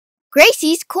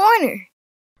Gracie's Corner.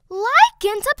 Like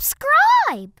and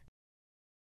subscribe!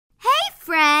 Hey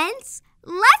friends,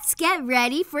 let's get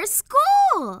ready for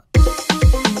school!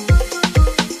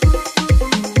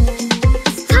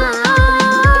 It's time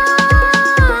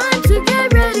to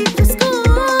get ready for school!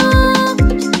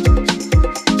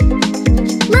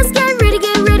 Let's get ready,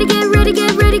 get ready, get ready,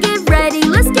 get ready, get ready!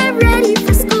 Let's get ready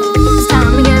for school! It's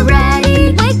time to get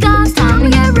ready! Wake up! It's time to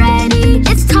get ready!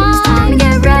 It's time to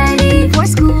get ready for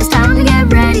school! It's time to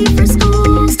get ready for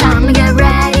school! It's time to get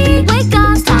ready! Wake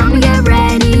up! It's time to get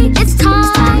ready! It's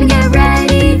time to get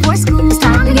ready for school! It's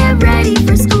time to get ready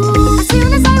for school! As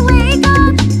soon as I wake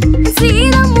up and see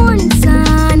the morning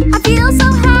sun, I feel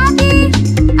so happy.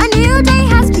 A new day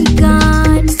has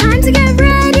begun. It's time to get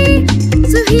ready.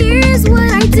 So here's what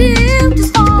I do.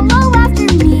 Just follow after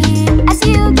me as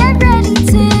you get ready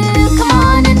to. Come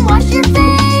on and wash your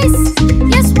face.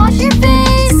 Yes, wash your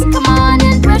face. Come on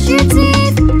and brush your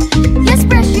teeth. Yes,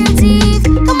 brush your teeth.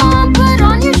 Come on, put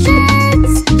on your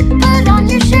shirts. Put on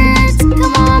your shirts.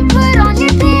 Come on, put on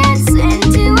your pants and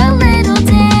do a little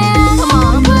dance. Come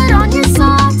on, put on your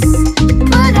socks.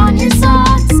 Put on your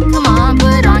socks. Come on,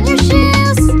 put on your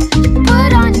shoes.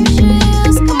 Put on your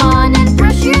shoes. Come on and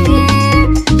brush your hair.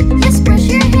 Yes, brush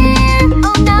your hair.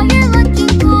 Oh, now you're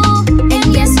looking cool.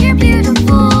 And yes, you're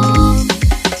beautiful.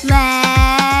 Let's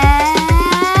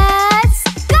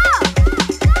go!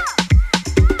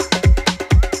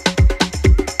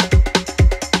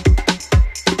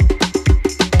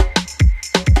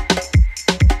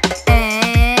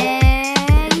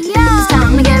 It's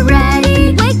time to get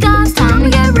ready. Wake up! It's time to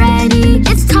get ready.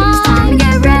 It's time to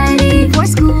get ready for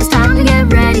school. It's time to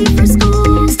get ready for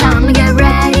school. It's time to get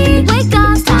ready. Wake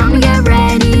up! It's time to get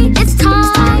ready. It's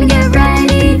time to get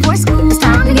ready for school. It's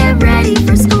time to get ready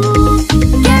for school.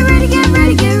 Get ready, get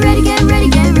ready, get ready, get ready,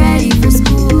 get ready for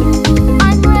school.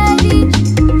 I'm ready.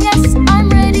 Yes, I'm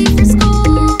ready for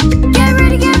school. Get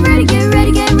ready, get ready, get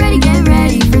ready, get ready, get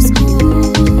ready for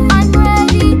school. I'm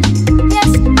ready.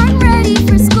 Yes, I'm ready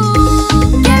for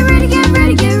school. Get ready, get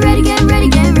ready, get ready, get ready,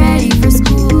 get ready for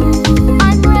school.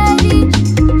 I'm ready.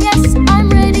 Yes, I'm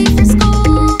ready for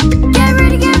school. Get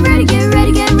ready, get ready, get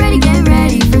ready, get ready, get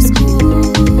ready for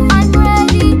school. I'm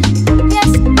ready.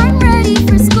 Yes, I'm ready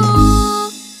for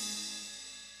school.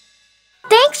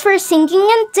 Thanks for singing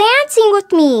and dancing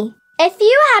with me. If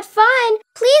you had fun,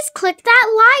 please click that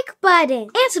like button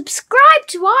and subscribe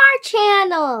to our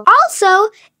channel. Also,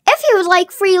 if you would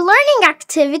like free learning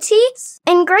activities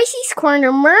and Gracie's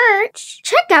Corner merch,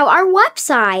 check out our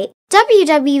website,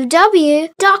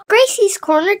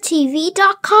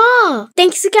 www.graciescornertv.com.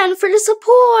 Thanks again for the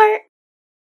support.